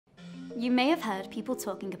You may have heard people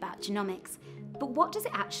talking about genomics, but what does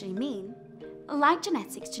it actually mean? Like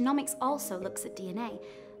genetics, genomics also looks at DNA,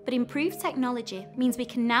 but improved technology means we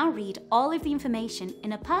can now read all of the information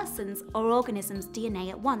in a person's or organism's DNA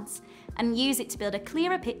at once and use it to build a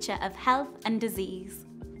clearer picture of health and disease.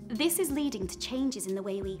 This is leading to changes in the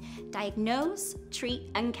way we diagnose, treat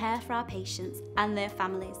and care for our patients and their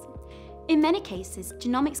families. In many cases,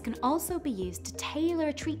 genomics can also be used to tailor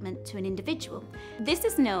a treatment to an individual. This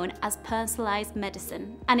is known as personalised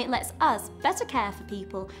medicine, and it lets us better care for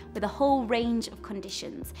people with a whole range of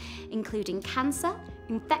conditions, including cancer,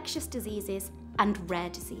 infectious diseases, and rare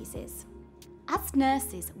diseases. As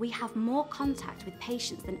nurses, we have more contact with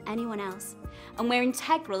patients than anyone else, and we're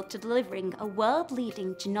integral to delivering a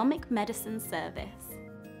world-leading genomic medicine service.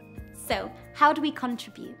 So, how do we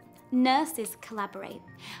contribute? Nurses collaborate.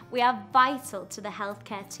 We are vital to the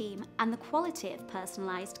healthcare team and the quality of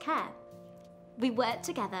personalised care. We work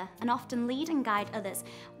together and often lead and guide others,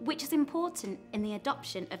 which is important in the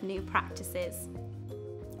adoption of new practices.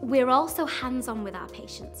 We're also hands-on with our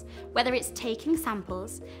patients, whether it's taking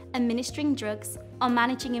samples, administering drugs, or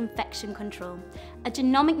managing infection control. A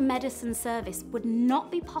genomic medicine service would not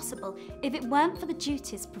be possible if it weren't for the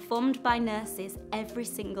duties performed by nurses every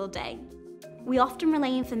single day. We often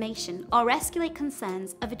relay information or escalate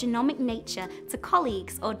concerns of a genomic nature to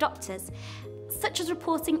colleagues or doctors, such as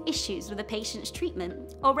reporting issues with a patient's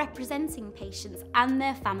treatment or representing patients and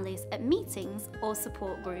their families at meetings or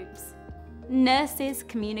support groups. Nurses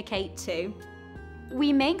communicate too.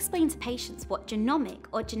 We may explain to patients what genomic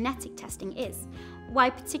or genetic testing is,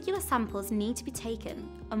 why particular samples need to be taken,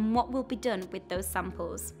 and what will be done with those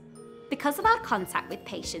samples. Because of our contact with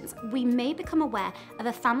patients, we may become aware of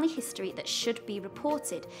a family history that should be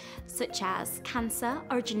reported, such as cancer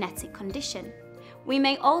or a genetic condition. We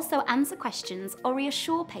may also answer questions or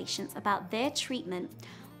reassure patients about their treatment,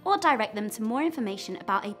 or direct them to more information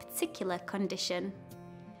about a particular condition.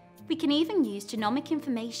 We can even use genomic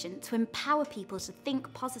information to empower people to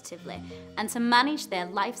think positively and to manage their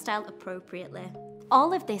lifestyle appropriately.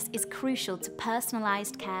 All of this is crucial to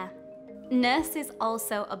personalised care. Nurses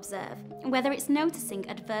also observe, whether it's noticing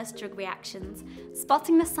adverse drug reactions,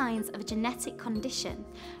 spotting the signs of a genetic condition,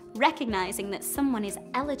 recognising that someone is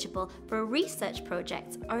eligible for a research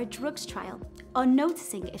project or a drugs trial, or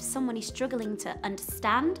noticing if someone is struggling to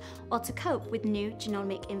understand or to cope with new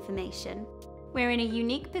genomic information. We're in a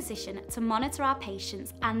unique position to monitor our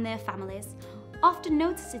patients and their families, often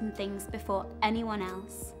noticing things before anyone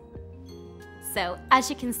else. So, as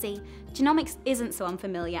you can see, genomics isn't so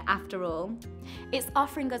unfamiliar after all. It's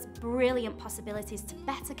offering us brilliant possibilities to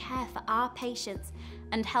better care for our patients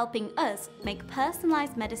and helping us make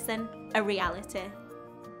personalised medicine a reality.